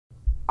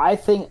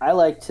I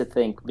like to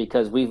think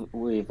because we've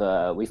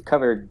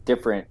covered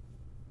different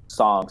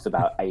songs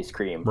about ice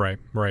cream Right,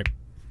 right.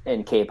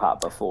 in K-pop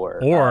before.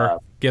 Or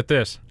get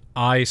this,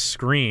 I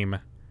scream.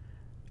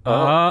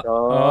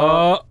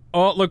 Oh,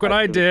 Look what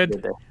I see what you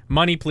did. there.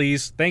 Money,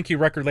 please. Thank you,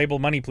 record label.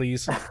 Money,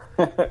 please.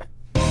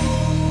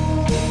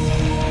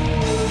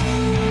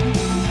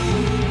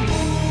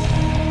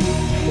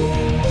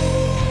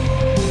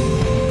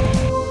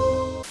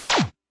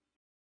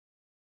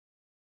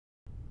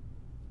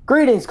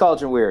 Greetings,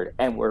 Cauldron Weird,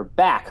 and we're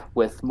back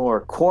with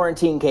more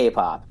quarantine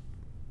K-pop.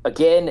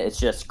 Again, it's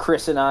just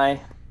Chris and I.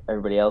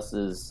 Everybody else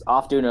is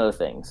off doing other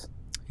things.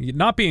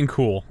 Not being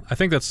cool. I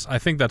think that's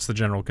the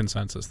general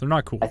consensus. They're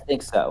not cool. I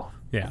think so.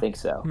 Yeah. I think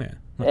so.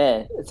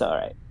 Yeah. It's all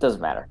right.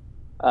 Doesn't matter.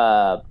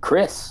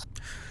 Chris.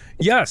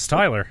 Yes,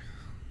 Tyler.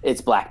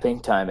 It's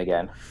BlackPink time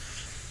again.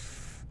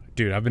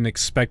 Dude, I've been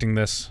expecting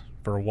this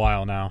for a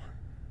while now.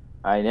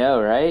 I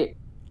know, right?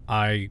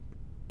 I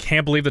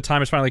can't believe the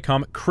time has finally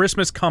come.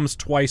 Christmas comes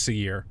twice a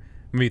year.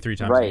 Maybe 3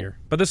 times a year.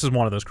 But this is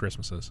one of those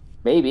Christmases.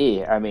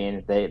 Maybe. I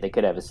mean, they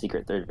could have a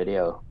secret third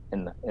video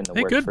in the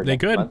works for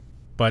next month.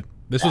 But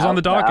this was on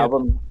the docket. The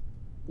album,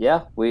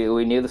 yeah,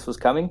 we knew this was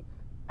coming.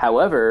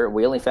 However,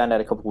 we only found out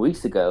a couple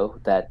weeks ago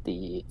that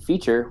the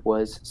feature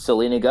was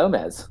Selena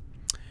Gomez.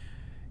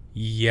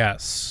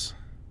 Yes.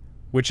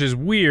 Which is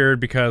weird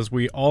because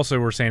we also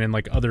were saying in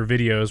like other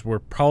videos we're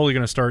probably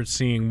going to start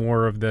seeing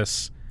more of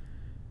this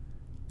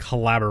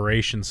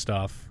collaboration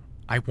stuff.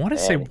 I want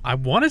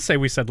to say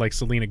we said like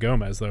Selena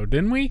Gomez though,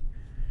 didn't we?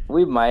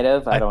 We might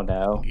have. I don't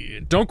know.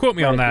 Don't quote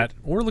me on that.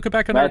 Or look it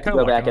back on our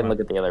catalog. Go back and look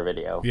at the other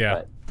video. Yeah.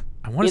 But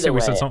I want to say we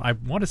said something. I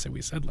want to say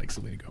we said like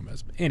Selena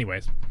Gomez. But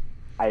anyways,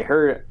 I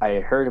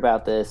heard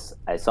about this.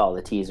 I saw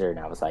the teaser and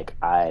I was like,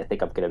 I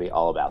think I'm going to be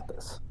all about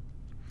this.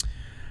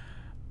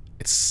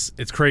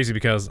 It's crazy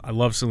because I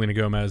love Selena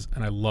Gomez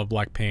and I love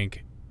BlackPink.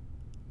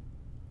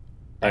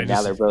 And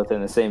now they're both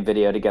in the same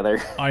video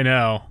together. I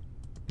know.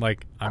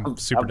 Like I'm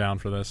super down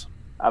for this.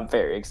 I'm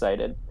very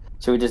excited.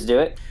 Should we just do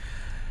it?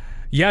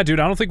 Yeah, dude,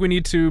 I don't think we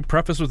need to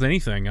preface with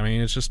anything. I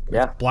mean, it's just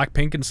it's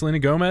BlackPink and Selena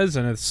Gomez,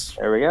 and it's...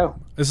 There we go.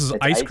 This is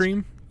ice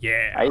cream?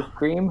 Yeah. Ice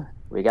cream.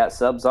 We got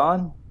subs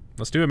on.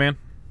 Let's do it, man.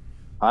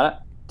 On it.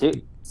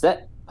 2,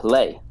 set,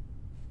 play.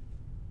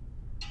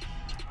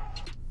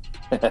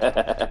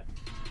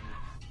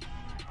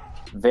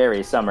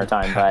 Very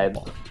summertime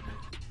vibe.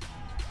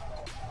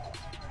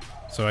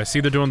 So I see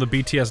they're doing the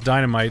BTS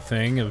Dynamite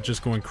thing of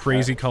just going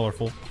crazy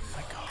colorful. Oh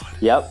my god.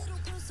 Yep.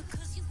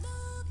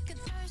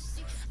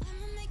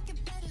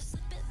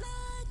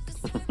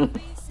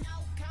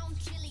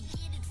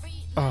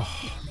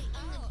 Oh,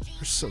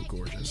 they're so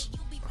gorgeous.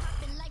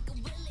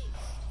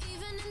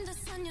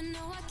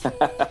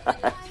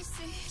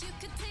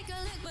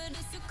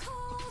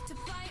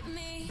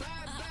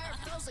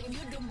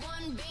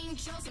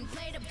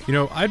 You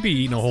know, I'd be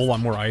eating a whole lot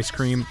more ice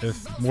cream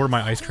if more of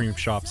my ice cream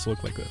shops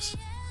look like this.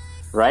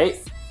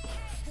 Right?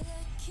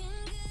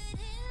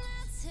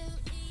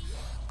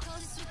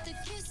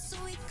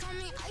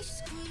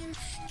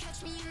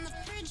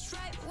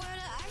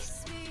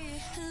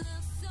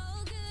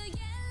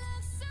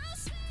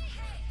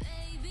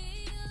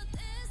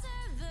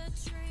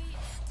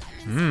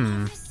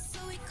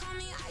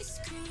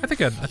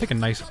 I think a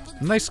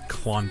nice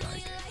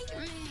Klondike.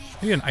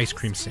 Maybe an ice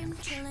cream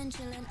sandwich.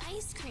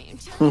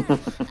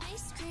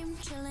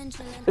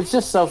 It's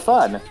just so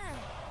fun.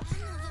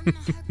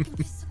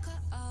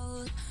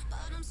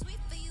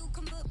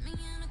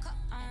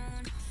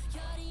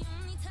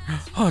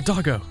 Oh,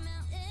 doggo.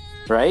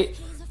 Right?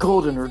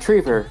 Golden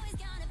retriever.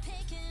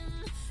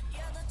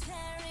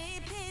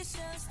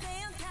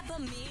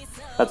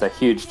 That's a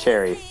huge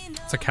cherry.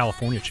 It's a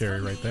California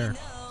cherry right there.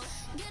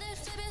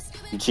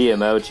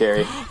 GMO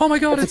cherry. Oh my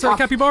god, it's a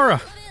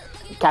capybara.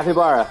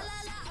 Capybara.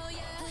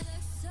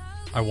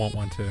 I want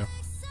one too.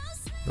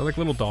 They're like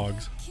little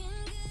dogs.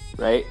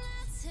 Right?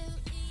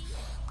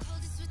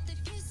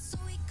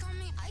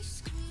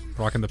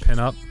 Rocking the pin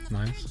up.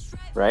 Nice.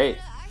 Right?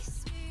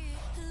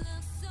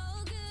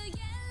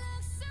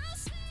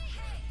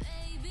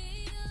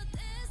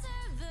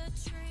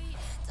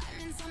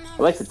 I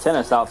like the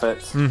tennis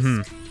outfits.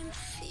 Mm-hmm.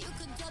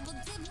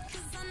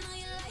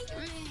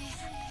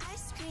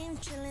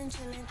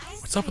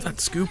 What's up with that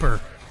scooper?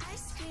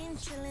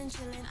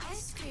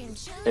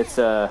 It's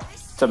a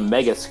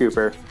mega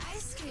scooper.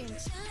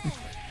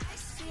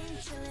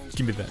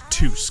 Give me that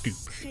 2 scoop.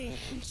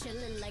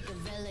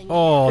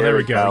 Oh, there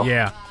we go.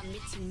 Yeah.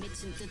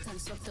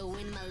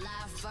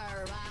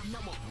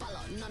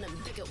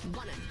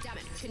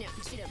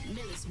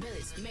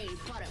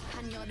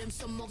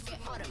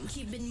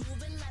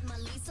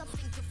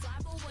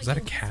 Is that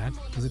a cat?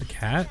 Is it a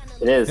cat?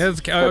 It is. Yeah,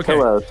 it's They're okay.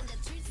 pillows.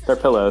 They're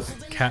pillows.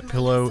 Cat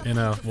pillow in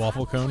a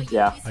waffle cone?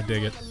 Yeah. I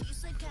dig it.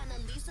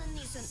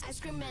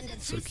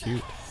 So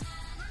cute.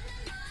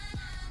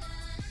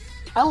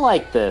 I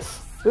like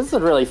this. This is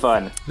really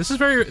fun. This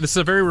is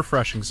a very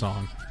refreshing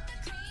song.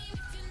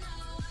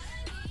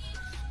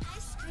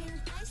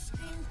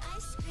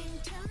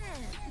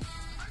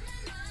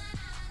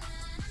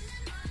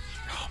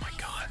 Oh my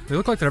god. They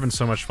look like they're having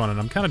so much fun, and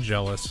I'm kind of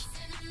jealous.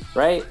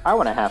 Right? I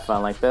want to have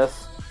fun like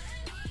this.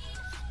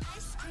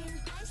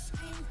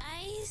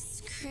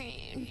 Ice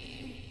cream.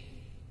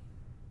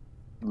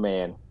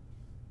 Man.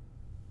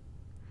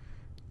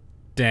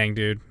 Dang,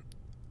 dude.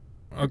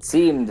 It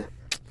seemed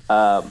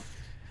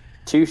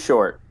too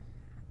short.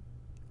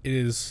 It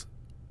is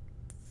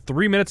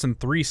 3 minutes and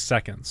 3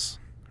 seconds.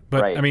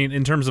 But, right. I mean,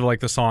 in terms of,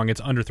 like, the song,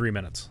 it's under 3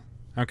 minutes.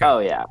 Okay. Oh,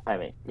 yeah. I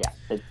mean,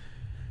 yeah.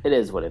 It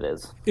is what it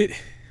is.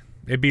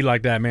 It'd be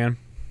like that, man.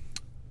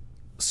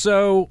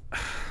 So,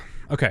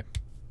 okay.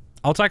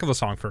 I'll tackle the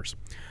song first.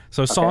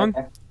 So,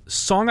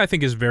 song I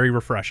think is very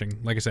refreshing.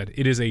 Like I said,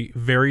 it is a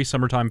very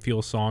summertime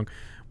feel song.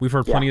 We've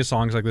heard plenty of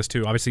songs like this,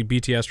 too. Obviously,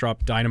 BTS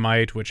dropped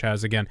Dynamite, which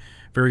has, again,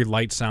 very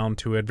light sound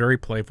to it, very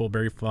playful,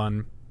 very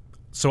fun.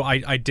 So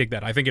I dig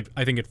that. I think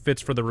it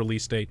fits for the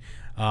release date.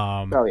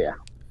 Oh yeah.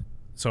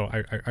 So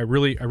I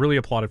really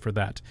applaud it for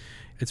that.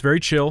 It's very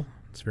chill.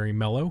 It's very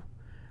mellow.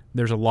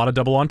 There's a lot of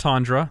double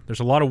entendre. There's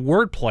a lot of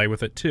wordplay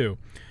with it too.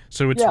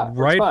 So it's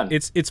right.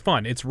 It's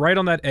fun. It's right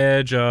on that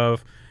edge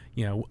of,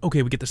 you know,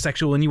 okay, we get the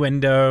sexual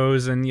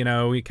innuendos, and you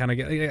know, we kind of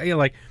get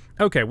like,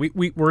 okay,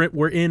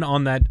 we're in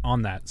on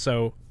that.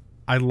 So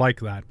I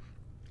like that.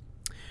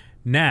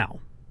 Now,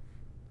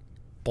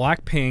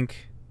 BlackPink,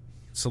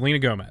 Selena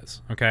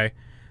Gomez, okay?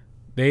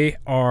 They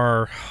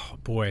are, oh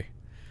boy.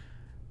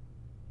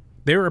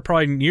 They're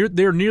probably near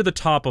the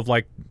top of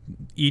like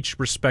each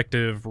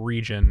respective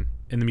region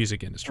in the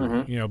music industry.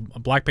 Mm-hmm. You know,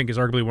 BlackPink is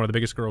arguably one of the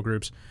biggest girl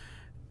groups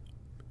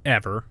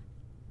ever.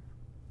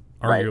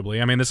 Arguably.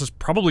 Right. I mean, this is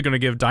probably going to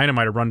give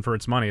Dynamite a run for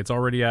its money. It's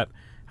already at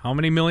how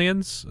many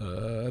millions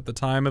at the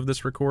time of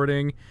this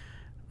recording?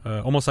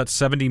 Almost at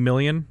 70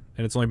 million,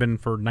 and it's only been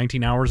for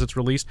 19 hours it's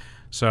released.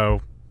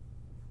 So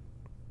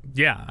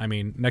yeah, I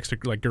mean, next to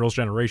like Girls'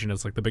 Generation,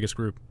 it's like the biggest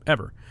group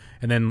ever.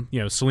 And then, you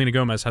know, Selena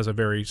Gomez has a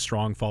very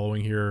strong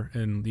following here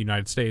in the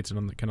United States and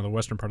on the kind of the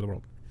western part of the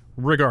world.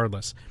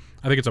 Regardless,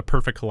 I think it's a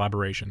perfect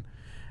collaboration.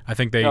 I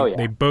think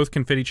they both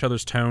can fit each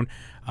other's tone.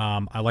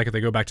 I like it.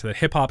 They go back to the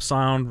hip hop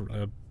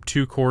sound,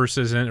 2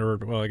 choruses in, or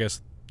well, I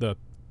guess the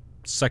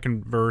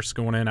second verse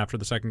going in after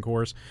the second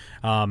chorus.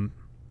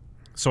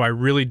 So I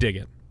really dig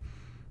it.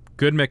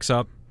 Good mix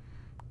up,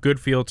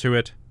 good feel to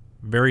it,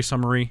 very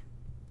summery.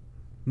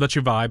 Let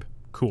you vibe.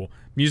 Cool.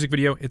 Music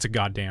video, it's a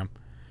goddamn.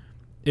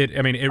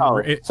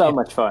 It's so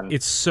much fun.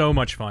 It's so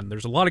much fun.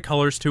 There's a lot of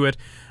colors to it.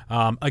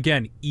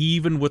 Again,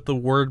 even with the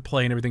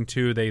wordplay and everything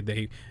too,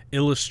 they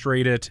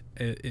illustrate it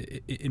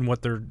in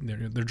what they're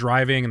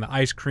driving, and the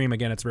ice cream.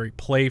 Again, it's very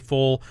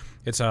playful.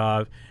 It's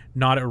not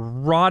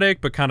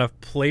erotic, but kind of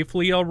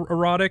playfully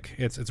erotic.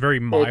 It's very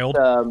mild.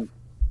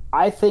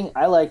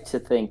 I like to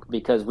think,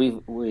 because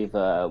we've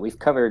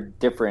covered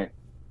different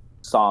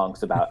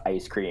songs about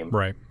ice cream.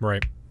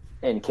 Right.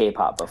 In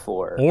K-pop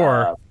before.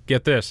 Or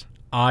get this,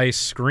 I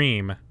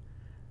scream.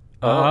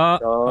 Look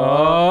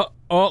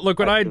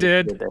what I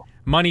did.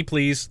 Money,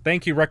 please.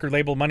 Thank you, record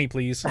label. Money,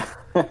 please.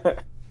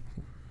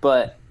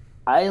 But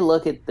I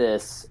look at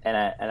this, and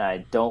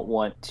I don't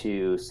want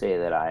to say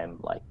that I'm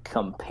like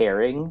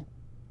comparing,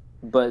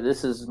 but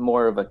this is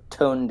more of a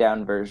toned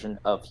down version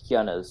of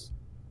Hyuna's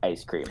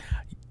ice cream.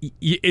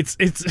 It's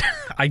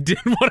I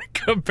didn't want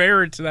to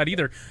compare it to that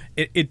either.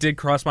 It did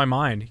cross my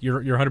mind.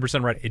 You're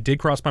 100% right. It did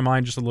cross my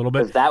mind just a little bit.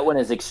 Because that one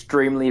is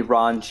extremely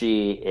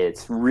raunchy.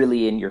 It's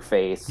really in your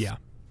face. Yeah.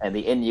 And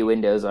the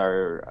innuendos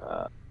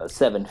are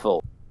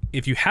sevenfold.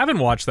 If you haven't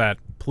watched that,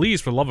 please,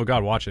 for the love of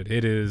God, watch it.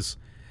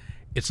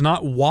 It's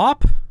not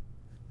WAP,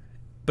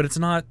 but it's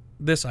not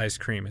this ice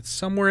cream. It's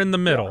somewhere in the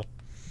middle.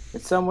 Yeah.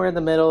 It's somewhere in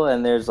the middle,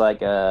 and there's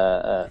like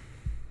a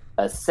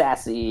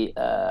sassy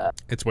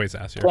it's way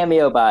sassier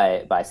cameo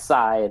by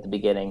Psy at the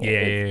beginning.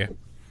 Yeah.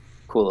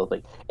 Cool little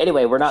thing.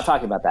 Anyway, we're not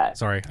talking about that.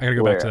 Sorry, I gotta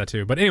go back to that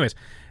too. But anyways,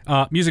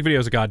 music video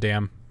is a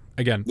goddamn.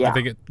 Again, I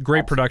think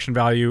great production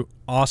value,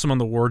 awesome on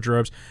the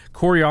wardrobes.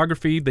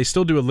 Choreography, they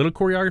still do a little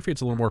choreography.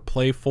 It's a little more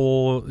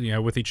playful, you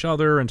know, with each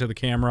other and to the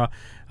camera.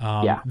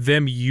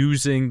 Them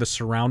using the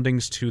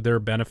surroundings to their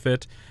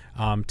benefit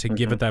to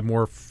give it that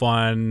more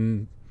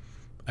fun,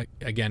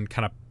 again,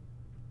 kind of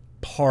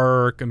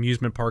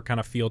amusement park kind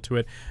of feel to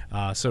it.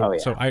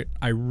 So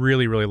I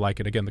really, really like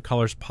it. Again, the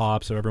colors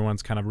pop, so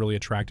everyone's kind of really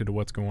attracted to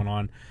what's going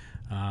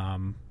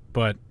on.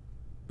 But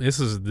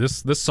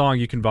this song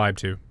you can vibe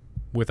to,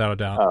 without a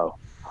doubt. Oh,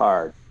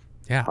 hard.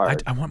 Yeah,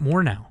 hard. I want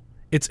more now.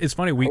 It's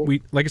funny.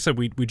 We like I said,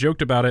 we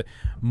joked about it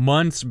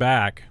months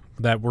back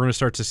that we're gonna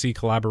start to see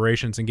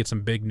collaborations and get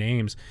some big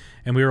names,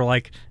 and we were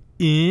like,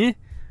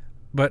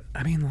 but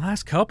I mean, the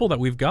last couple that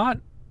we've got,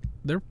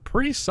 they're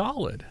pretty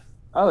solid.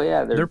 Oh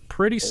yeah, they're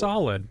pretty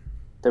solid.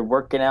 They're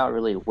working out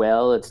really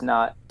well. It's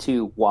not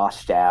too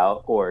washed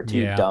out or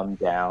too dumbed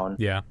down.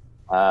 Yeah.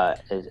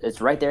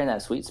 It's right there in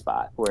that sweet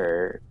spot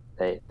where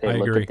they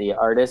look agree. at the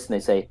artist and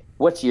they say,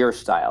 "What's your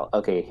style?"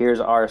 Okay,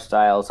 here's our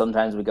style.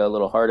 Sometimes we go a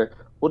little harder.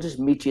 We'll just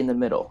meet you in the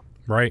middle.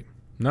 Right.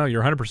 No,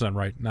 you're 100%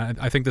 right.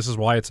 I think this is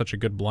why it's such a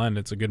good blend.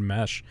 It's a good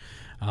mesh.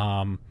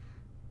 I'm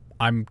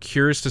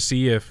curious to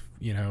see if,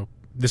 you know,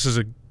 this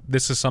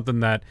is something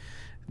that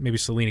maybe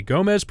Selena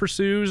Gomez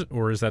pursues,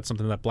 or is that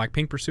something that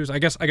BlackPink pursues? I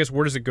guess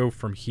where does it go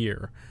from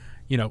here?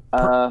 You know,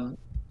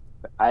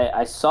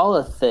 I saw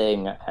a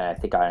thing, I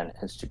think on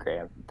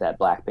Instagram, that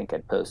BlackPink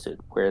had posted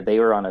where they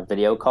were on a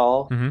video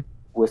call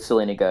with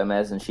Selena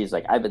Gomez, and she's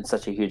like, "I've been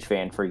such a huge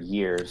fan for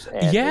years."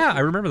 And yeah, I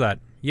remember that.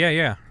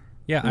 Yeah.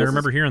 I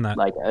remember hearing that.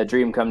 Like a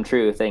dream come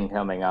true thing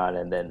coming on,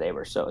 and then they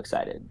were so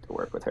excited to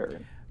work with her.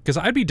 Because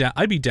I'd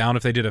be down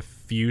if they did a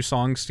few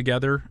songs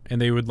together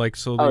and they would like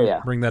slowly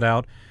bring that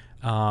out.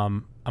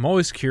 I'm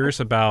always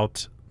curious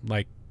about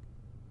like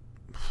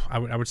I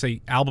would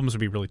say albums would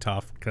be really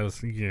tough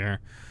because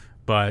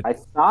but I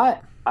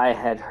thought I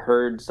had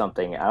heard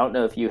something. I don't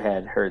know if you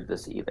had heard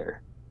this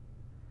either,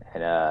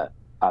 and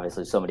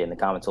obviously somebody in the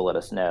comments will let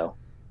us know.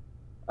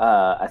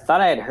 I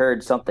thought I had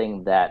heard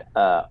something that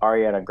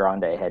Ariana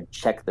Grande had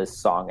checked this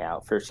song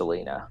out for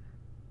Selena,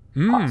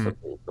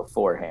 possibly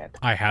beforehand.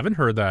 I haven't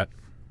heard that.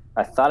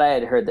 I thought I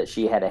had heard that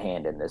she had a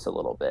hand in this a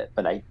little bit,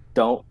 but I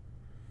don't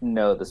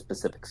know the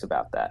specifics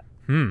about that.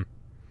 I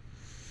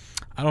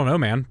don't know,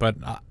 man, but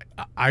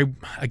I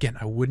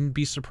wouldn't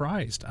be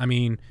surprised. I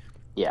mean,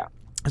 yeah,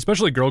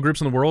 especially girl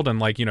groups in the world and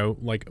like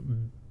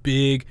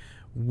big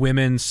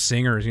women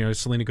singers,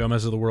 Selena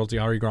Gomez of the world, the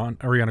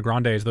Ariana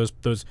Grandes,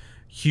 those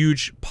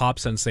huge pop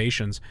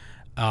sensations.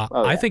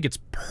 I think it's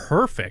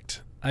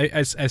perfect.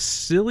 As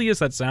silly as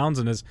that sounds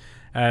and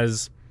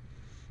as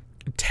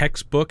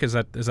textbook as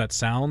that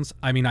sounds,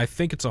 I mean, I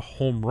think it's a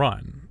home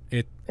run.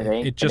 It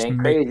ain't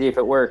crazy if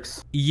it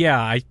works.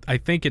 Yeah, I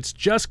think it's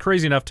just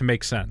crazy enough to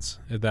make sense,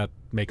 if that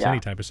makes any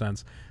type of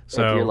sense.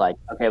 So if you're like,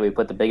 okay, we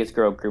put the biggest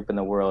girl group in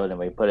the world and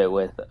we put it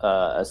with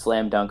a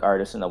slam dunk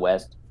artist in the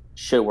West,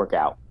 should work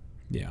out.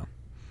 Yeah.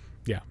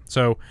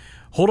 So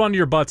hold on to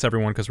your butts,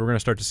 everyone, because we're going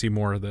to start to see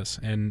more of this,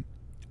 and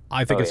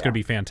I think it's going to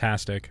be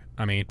fantastic.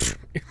 I mean,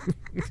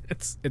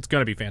 it's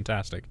going to be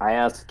fantastic. I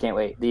honestly can't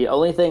wait. The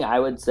only thing I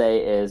would say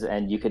is,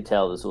 and you could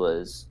tell this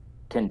was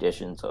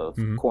conditions of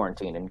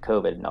quarantine and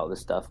COVID and all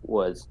this stuff,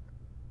 was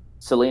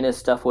Selena's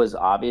stuff was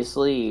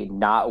obviously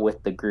not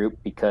with the group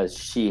because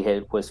she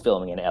was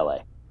filming in LA.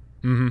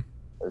 It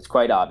was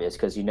quite obvious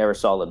because you never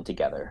saw them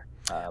together.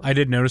 I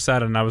did notice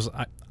that, and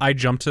I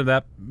jumped to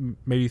that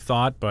maybe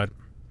thought, but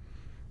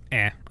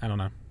I don't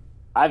know.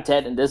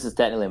 This is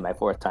technically my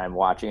fourth time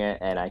watching it,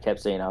 and I kept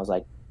saying, I was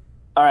like,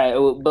 all right,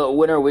 but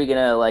when are we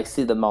gonna like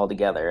see them all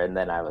together? And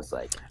then I was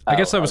like, I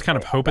guess I was kind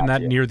of hoping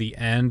that near the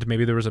end,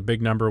 maybe there was a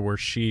big number where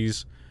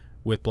she's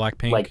with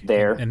BlackPink, like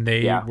there, and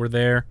they were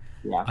there.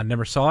 Yeah, I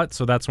never saw it,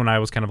 so that's when I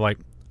was kind of like,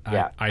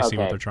 I see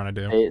what they're trying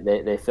to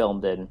do. They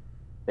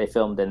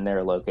filmed in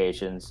their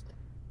locations.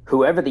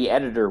 Whoever the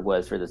editor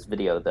was for this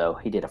video, though,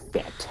 he did a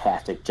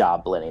fantastic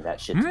job blending that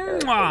shit together.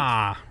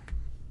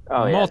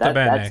 Oh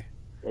yeah,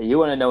 you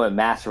want to know what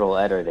masterful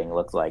editing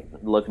looks like?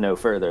 Look no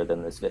further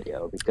than this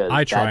video, because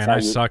I try and I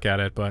suck at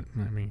it, but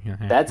I mean,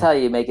 that's how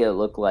you make it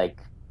look like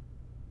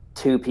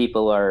two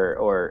people are,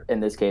 or in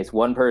this case,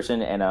 one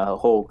person and a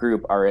whole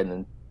group are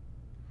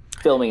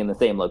filming in the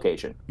same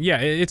location. Yeah,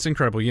 it's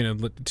incredible.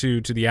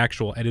 To the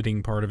actual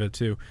editing part of it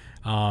too.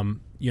 When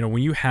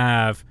you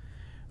have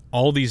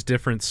all these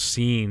different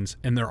scenes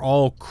and they're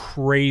all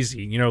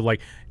crazy,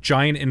 like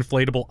giant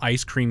inflatable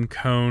ice cream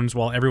cones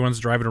while everyone's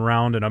driving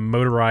around in a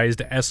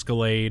motorized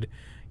Escalade,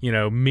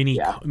 mini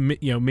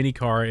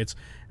car. It's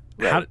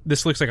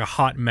this looks like a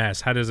hot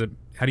mess. How do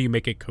you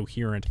make it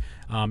coherent?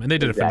 And they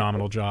did a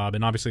phenomenal job.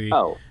 And obviously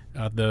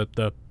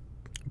the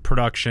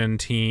production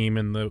team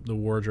and the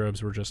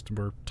wardrobes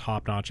were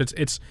top notch.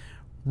 It's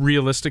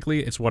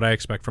realistically, it's what I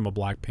expect from a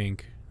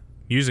BlackPink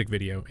music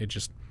video. It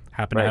just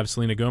happened to have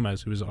Selena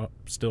Gomez, who is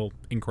still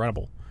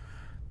incredible.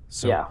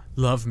 So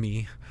love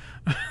me.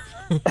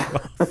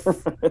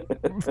 Love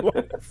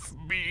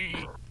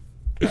me.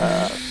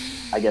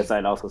 I guess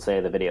I'd also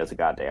say the video's a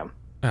goddamn.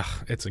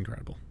 It's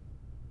incredible.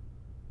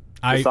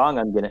 The song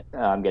I'm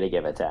gonna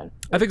give a 10.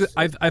 I think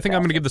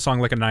I'm gonna give the song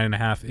like a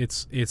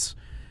 9.5. It's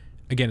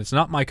again, it's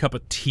not my cup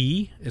of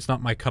tea. It's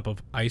not my cup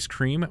of ice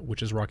cream,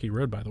 which is Rocky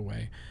Road, by the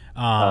way.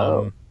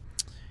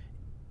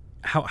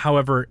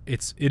 However,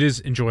 it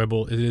is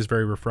enjoyable. It is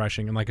very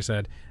refreshing, and like I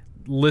said,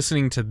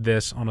 listening to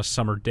this on a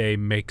summer day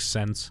makes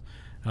sense,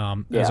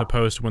 as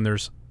opposed to when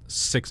there's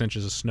 6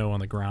 inches of snow on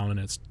the ground and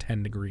it's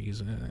 10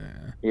 degrees.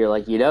 You're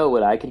like,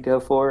 what I could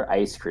go for?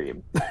 Ice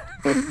cream.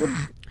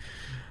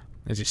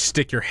 As you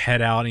stick your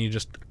head out and you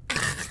just,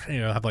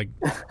 have like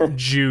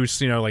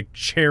juice, like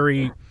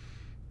cherry,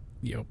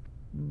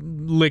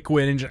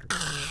 liquid, and just,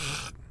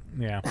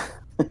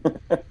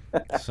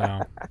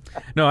 So,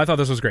 no, I thought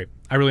this was great.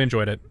 I really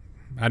enjoyed it.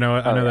 I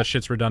know that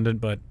shit's redundant,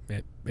 but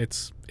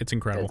it's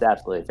incredible. It's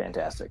absolutely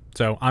fantastic.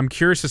 So I'm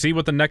curious to see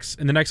what in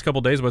the next couple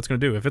of days what it's going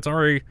to do. If it's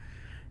already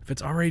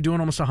doing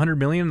almost 100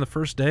 million in the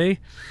first day,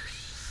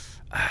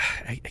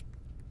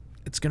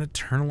 it's going to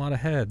turn a lot of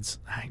heads.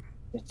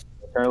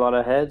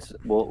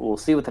 We'll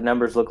see what the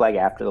numbers look like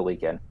after the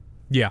weekend.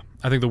 Yeah,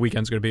 I think the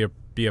weekend's going to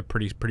be a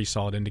pretty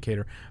solid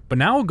indicator. But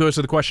now it goes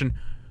to the question: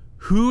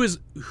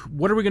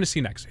 what are we going to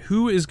see next?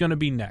 Who is going to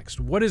be next?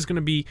 What is going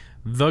to be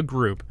the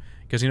group?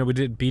 Because, you know, we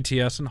did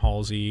BTS and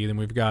Halsey, then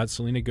we've got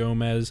Selena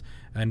Gomez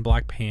and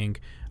BlackPink.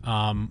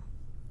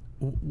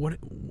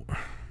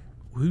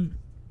 Who?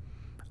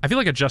 I feel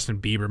like a Justin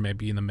Bieber may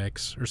be in the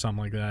mix or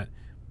something like that.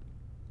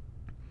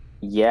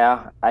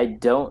 Yeah, I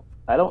don't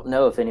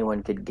know if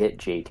anyone could get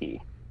JT.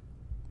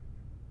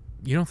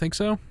 You don't think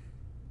so?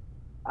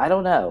 I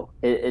don't know.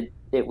 It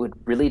would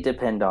really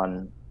depend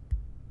on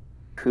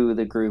who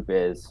the group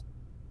is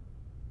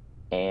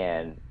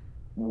and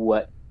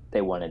what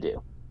they want to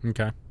do.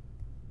 Okay.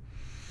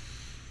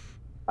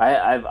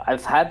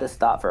 I've had this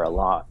thought for a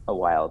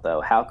while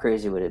though. How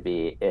crazy would it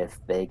be if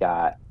they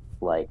got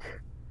like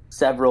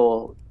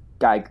several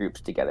guy groups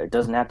together? It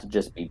doesn't have to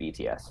just be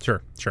BTS.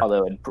 Sure.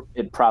 Although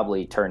it'd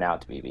probably turn out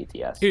to be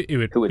BTS.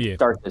 It who would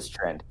start this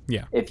trend.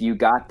 Yeah. If you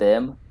got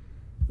them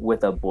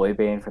with a boy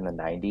band from the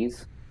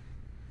 90s.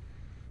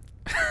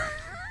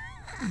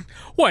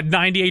 What,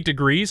 98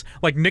 Degrees?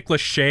 Like Nick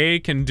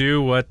Lachey can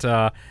do what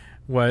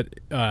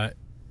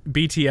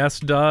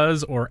BTS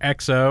does, or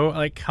EXO?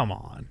 Like, come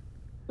on.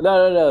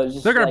 No.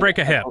 They're gonna break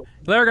a hip.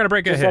 They're gonna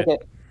break a hip.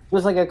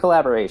 Just like a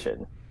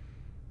collaboration.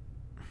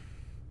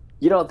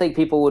 You don't think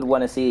people would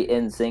want to see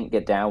NSYNC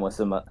get down with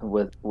some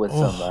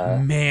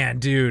some? Man,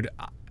 dude.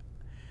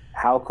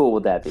 How cool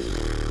would that be?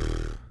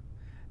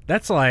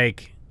 That's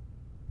like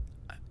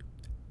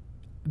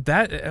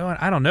that.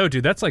 I don't know,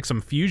 dude. That's like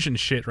some fusion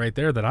shit right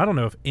there that I don't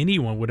know if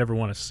anyone would ever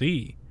want to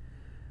see.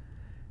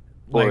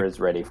 Or is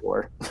ready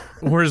for.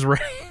 Or is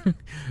ready.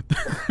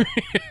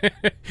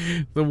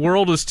 The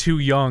world is too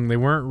young. They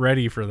weren't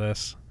ready for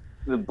this.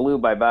 It blew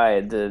by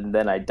and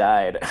then I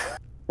died.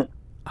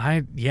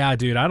 Yeah,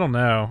 dude. I don't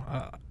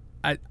know.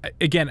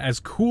 Again,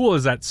 as cool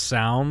as that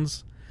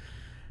sounds.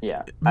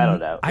 Yeah, I don't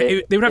know.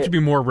 They would have to be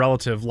more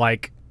relative,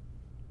 like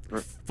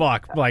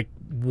like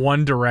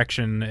One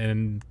Direction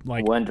and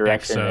like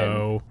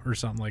EXO or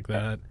something like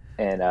that.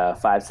 And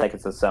 5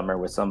 Seconds of Summer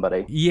with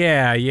somebody.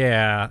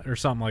 Yeah, or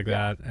something like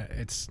that.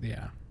 It'd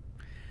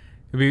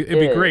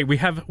be great. We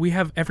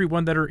have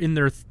everyone that are in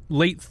their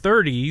late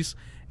 30s,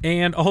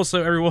 and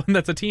also everyone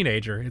that's a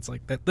teenager. It's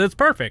like that's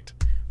perfect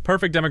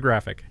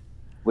demographic.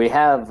 We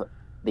have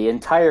the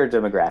entire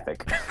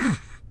demographic.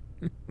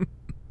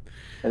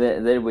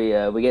 And then we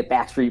get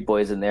Backstreet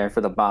Boys in there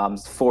for the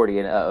moms 40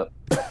 and up.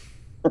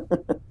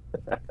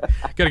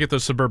 Got to get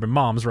those suburban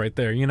moms right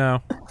there, you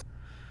know.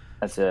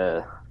 It's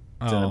an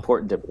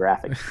important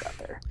demographic out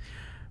there.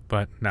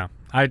 But no,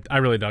 I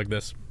really dug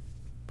this.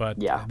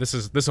 But yeah, this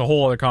is a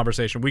whole other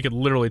conversation we could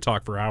literally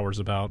talk for hours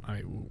about,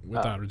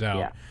 without a doubt.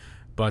 Yeah.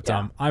 But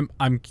I'm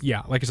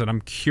like I said,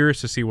 I'm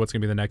curious to see what's gonna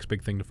be the next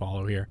big thing to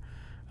follow here.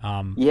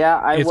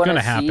 It's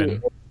gonna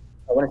happen.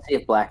 I want to see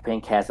if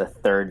BlackPink has a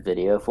third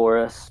video for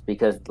us,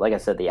 because, like I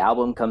said, the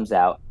album comes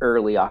out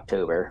early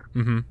October.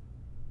 Mm-hmm.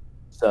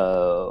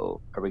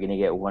 So, are we going to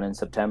get one in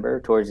September,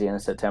 towards the end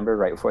of September,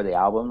 right before the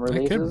album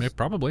releases?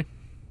 Probably.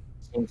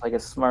 Seems like a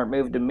smart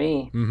move to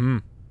me. Mm-hmm.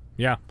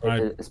 Yeah.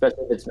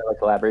 Especially if it's not a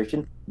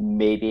collaboration.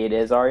 Maybe it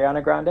is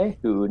Ariana Grande.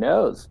 Who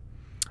knows?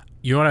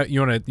 You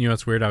know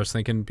what's weird? I was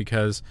thinking,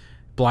 because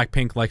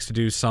BlackPink likes to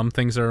do some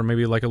things that are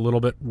maybe like a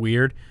little bit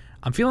weird.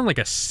 I'm feeling like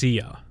a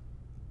Sia.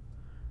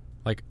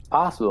 Like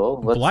possible.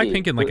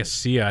 BlackPink and like a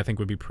Sia, I think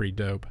would be pretty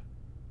dope.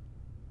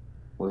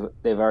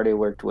 They've already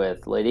worked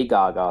with Lady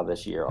Gaga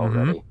this year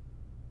already. Mm-hmm.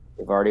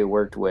 They've already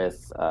worked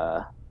with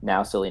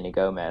now Selena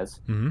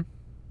Gomez. Mm-hmm.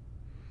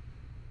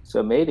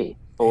 So maybe,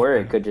 or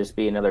it could just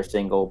be another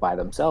single by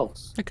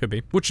themselves. It could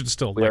be, which would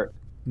still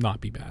not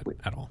be bad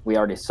at all. We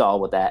already saw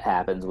what that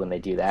happens when they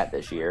do that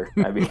this year.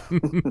 I mean,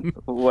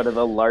 one of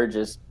the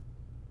largest,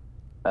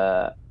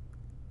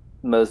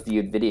 most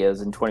viewed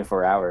videos in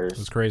 24 hours.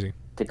 It's crazy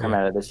to come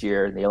out of this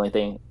year. The only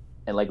thing,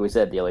 and like we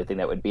said, the only thing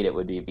that would beat it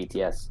would be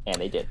BTS, and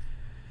they did.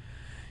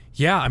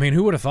 Yeah, I mean,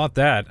 who would have thought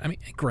that? I mean,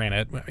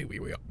 granted,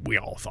 we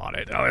all thought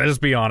it. Let's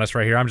be honest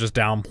right here. I'm just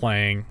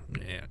downplaying,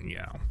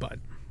 but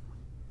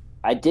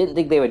I didn't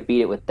think they would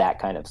beat it with that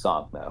kind of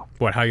song, though.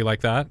 What? How you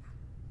like that?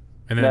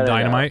 And then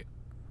Dynamite?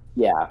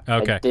 No. Yeah.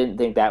 Okay. I didn't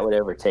think that would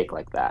overtake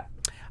like that.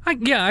 I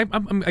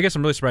guess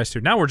I'm really surprised too.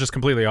 Now we're just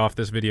completely off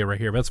this video right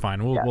here, but that's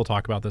fine. We'll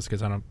talk about this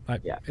because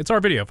it's our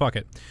video. Fuck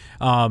it.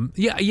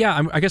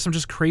 I guess I'm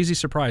just crazy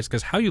surprised,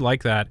 because How You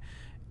Like That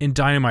and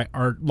Dynamite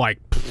are like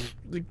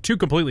two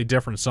completely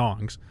different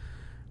songs.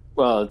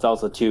 Well, it's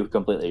also two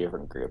completely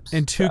different groups.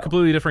 And two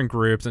completely different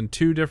groups and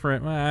two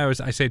different. I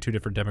say two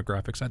different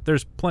demographics.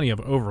 There's plenty of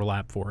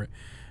overlap for it.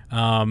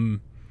 I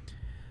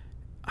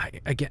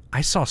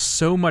saw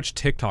so much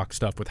TikTok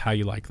stuff with How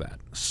You Like That.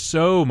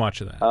 So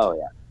much of that. Oh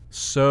yeah.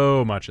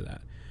 So much of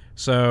that.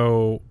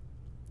 So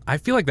I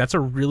feel like that's a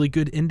really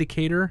good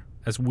indicator,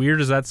 as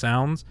weird as that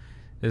sounds,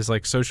 is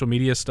like social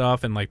media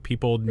stuff and like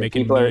people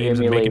making memes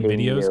and making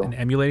videos and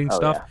emulating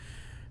stuff. Yeah.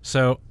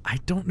 So I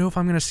don't know if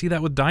I'm going to see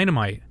that with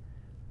Dynamite.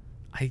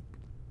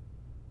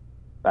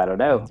 I don't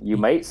know. You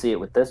might see it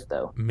with this,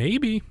 though.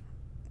 Maybe.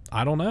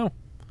 I don't know.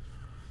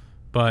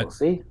 But we'll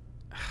see.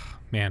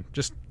 Man,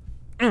 just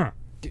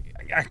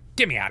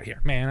Get me out of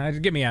here,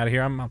 man. Get me out of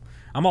here.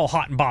 I'm all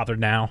hot and bothered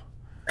now.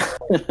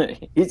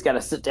 He's got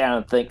to sit down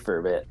and think for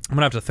a bit. I'm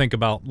gonna have to think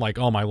about like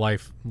all my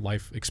life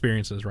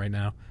experiences right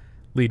now.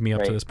 Lead me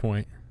up to this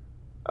point.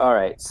 All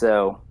right,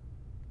 so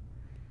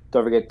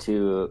don't forget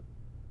to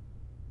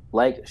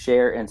like,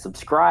 share, and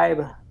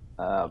subscribe.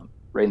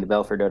 Ring the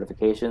bell for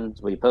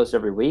notifications. We post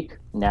every week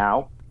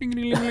now.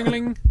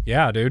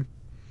 Yeah, dude.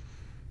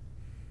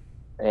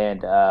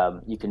 And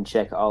you can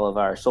check all of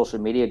our social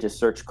media. Just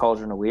search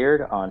Cauldron of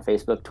Weird on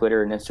Facebook,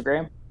 Twitter, and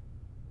Instagram.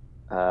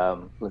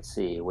 Let's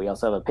see. We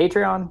also have a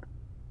Patreon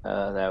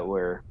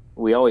that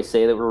we always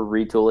say that we're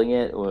retooling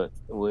it.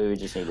 We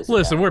just need to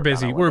listen. We're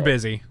busy. We're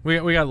busy.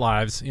 We got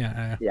lives.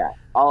 Yeah. Yeah.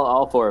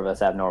 All four of us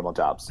have normal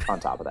jobs on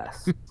top of that.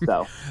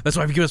 So that's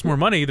why if you give us more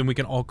money, then we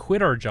can all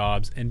quit our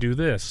jobs and do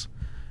this.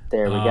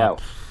 There we go.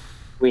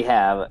 We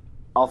have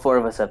all four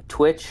of us have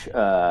Twitch.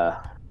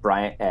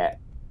 Brian at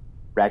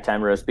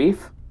Ragtime Roast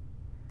Beef.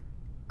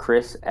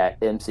 Chris at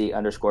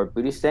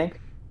MC_BootyStank.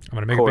 I'm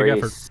gonna make a big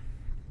effort.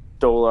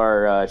 Stole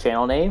our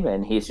channel name,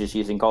 and he's just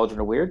using Cauldron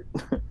of Weird.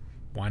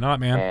 Why not,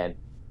 man? And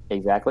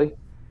exactly.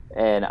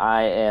 And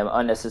I am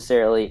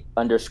unnecessarily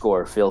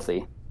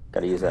 _filthy. Got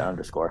to use that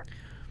underscore.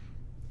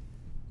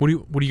 What are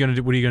you gonna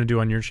do? What are you gonna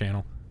do on your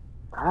channel?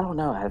 I don't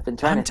know. I've been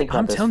trying to think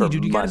about this. I'm telling you,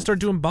 dude, you gotta start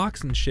doing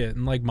boxing shit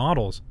and like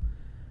models.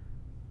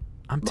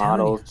 I'm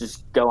telling you.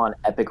 Just go on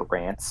epic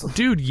rants.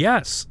 Dude,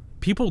 yes.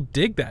 People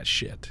dig that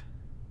shit.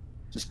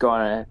 Just go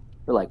on a,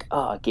 they're like,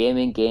 oh,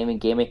 gaming.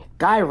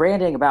 Guy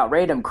ranting about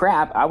random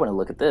crap. I want to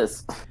look at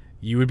this.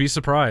 You would be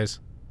surprised.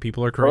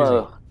 People are crazy.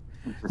 Whoa.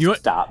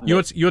 Stop. You know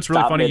what's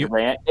really funny?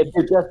 If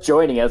you're just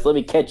joining us, let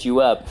me catch you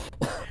up.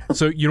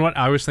 So you know what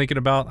I was thinking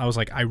about? I was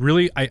like,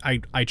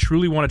 I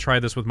truly want to try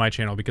this with my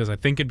channel because I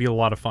think it'd be a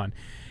lot of fun.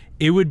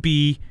 It would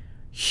be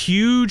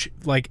huge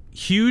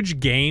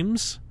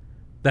games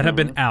that have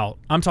been out.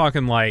 I'm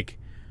talking like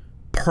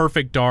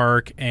Perfect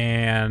Dark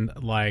and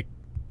like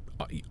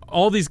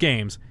all these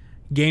games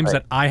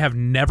that I have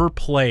never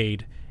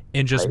played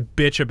and just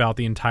bitch about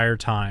the entire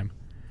time.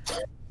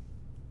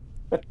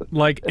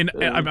 Like, and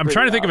I'm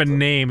trying to think of a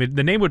name.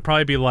 The name would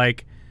probably be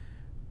like,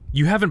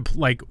 you haven't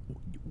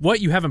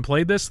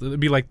played this? That'd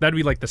be like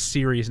the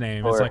series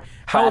name. It's like,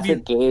 how have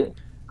you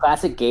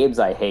classic games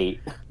I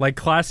hate. Like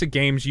classic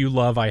games you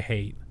love, I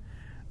hate.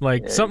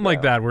 Like something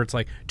like that, where it's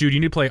like, dude, you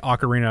need to play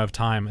Ocarina of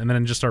Time, and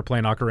then just start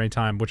playing Ocarina of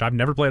Time, which I've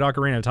never played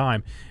Ocarina of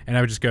Time, and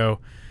I would just go,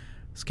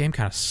 this game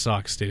kind of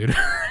sucks, dude.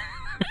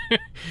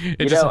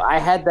 I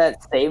had that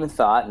same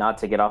thought, not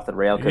to get off the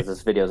rail because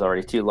this video is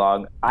already too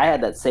long. I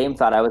had that same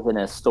thought. I was in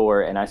a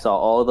store and I saw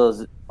all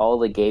the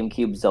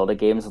GameCube Zelda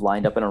games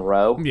lined up in a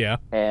row. Yeah.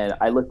 And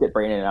I looked at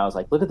Brandon and I was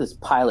like, look at this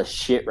pile of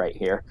shit right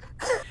here.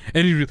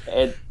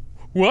 And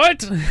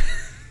what?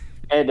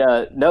 And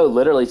no,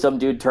 literally some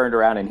dude turned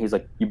around and he's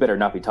like, you better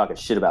not be talking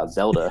shit about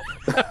Zelda.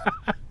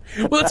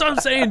 Well, that's what I'm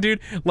saying,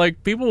 dude.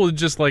 Like, people will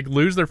just like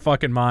lose their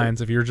fucking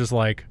minds if you're just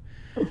like,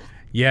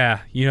 yeah,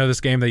 you know this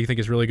game that you think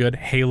is really good?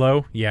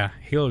 Halo? Yeah,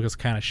 Halo is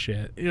kind of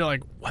shit. You're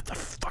like, what the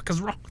fuck is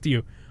wrong with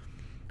you?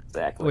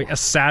 Exactly. Like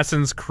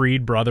Assassin's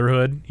Creed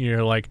Brotherhood,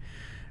 you're like,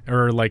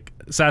 or like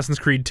Assassin's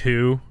Creed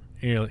 2,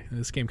 you're like,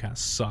 this game kind of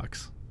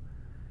sucks.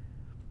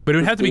 But it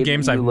would have to be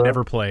games I've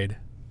never played.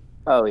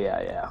 Oh,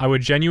 yeah. I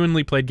would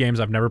genuinely play games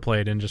I've never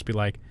played and just be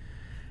like,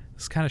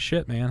 this is kind of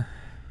shit, man.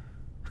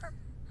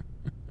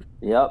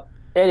 Yep.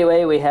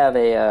 Anyway, we have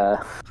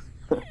a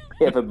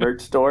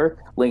merch store.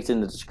 Links in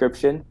the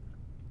description.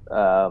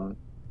 Am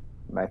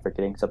I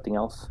forgetting something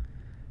else?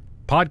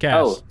 Podcast.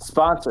 Oh,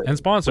 sponsors. And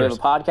sponsors.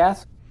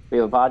 We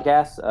have a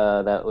podcast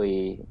that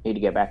we need to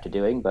get back to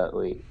doing, but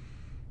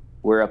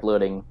we're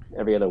uploading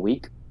every other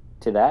week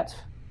to that.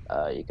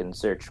 You can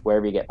search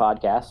wherever you get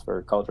podcasts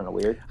for Cauldron of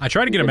Weird. I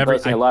try to get them every.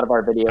 A lot of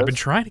our videos. I've been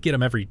trying to get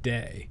them every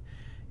day.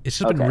 It's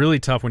just been really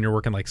tough when you're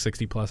working like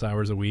 60+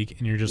 hours a week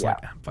and you're just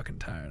like, I'm fucking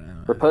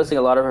tired. We're posting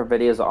a lot of our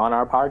videos on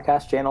our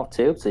podcast channel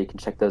too, so you can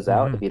check those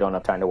out if you don't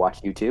have time to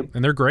watch YouTube.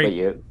 And they're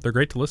great. They're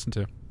great to listen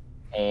to.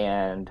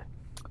 And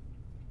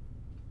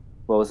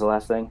what was the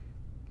last thing?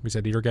 We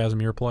said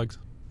Eargasm earplugs.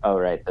 Oh,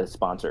 right, the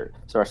sponsor.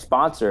 So our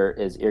sponsor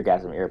is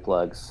Eargasm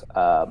earplugs.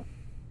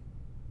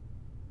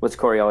 What's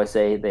Corey always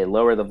say? They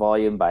lower the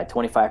volume by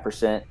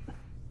 25%.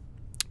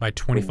 By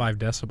 25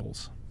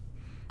 decibels.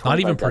 Not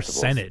even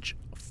percentage.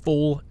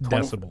 Full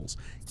decibels.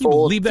 Can you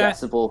believe that?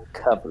 Decibel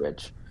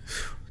coverage.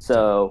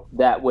 So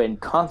that when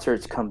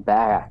concerts come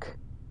back,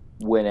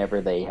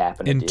 whenever they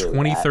happen to in do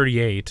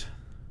 2038,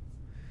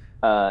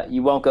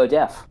 you won't go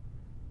deaf.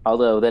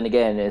 Although then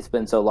again, it's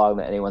been so long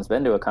that anyone's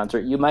been to a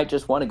concert, you might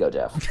just want to go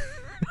deaf.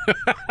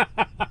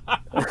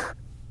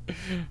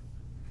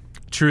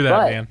 True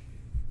that, man.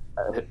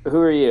 Who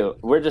are you?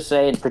 We're just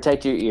saying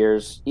protect your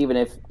ears, even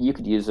if you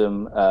could use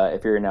them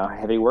if you're in a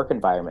heavy work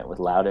environment with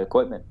loud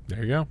equipment.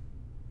 There you go.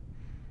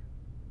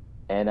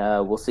 And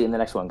we'll see you in the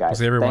next one, guys. We'll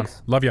see everyone.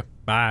 Thanks. Love you.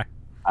 Bye.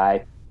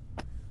 Bye.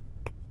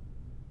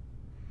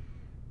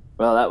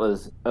 Well, that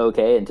was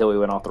okay until we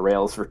went off the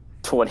rails for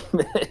 20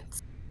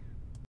 minutes.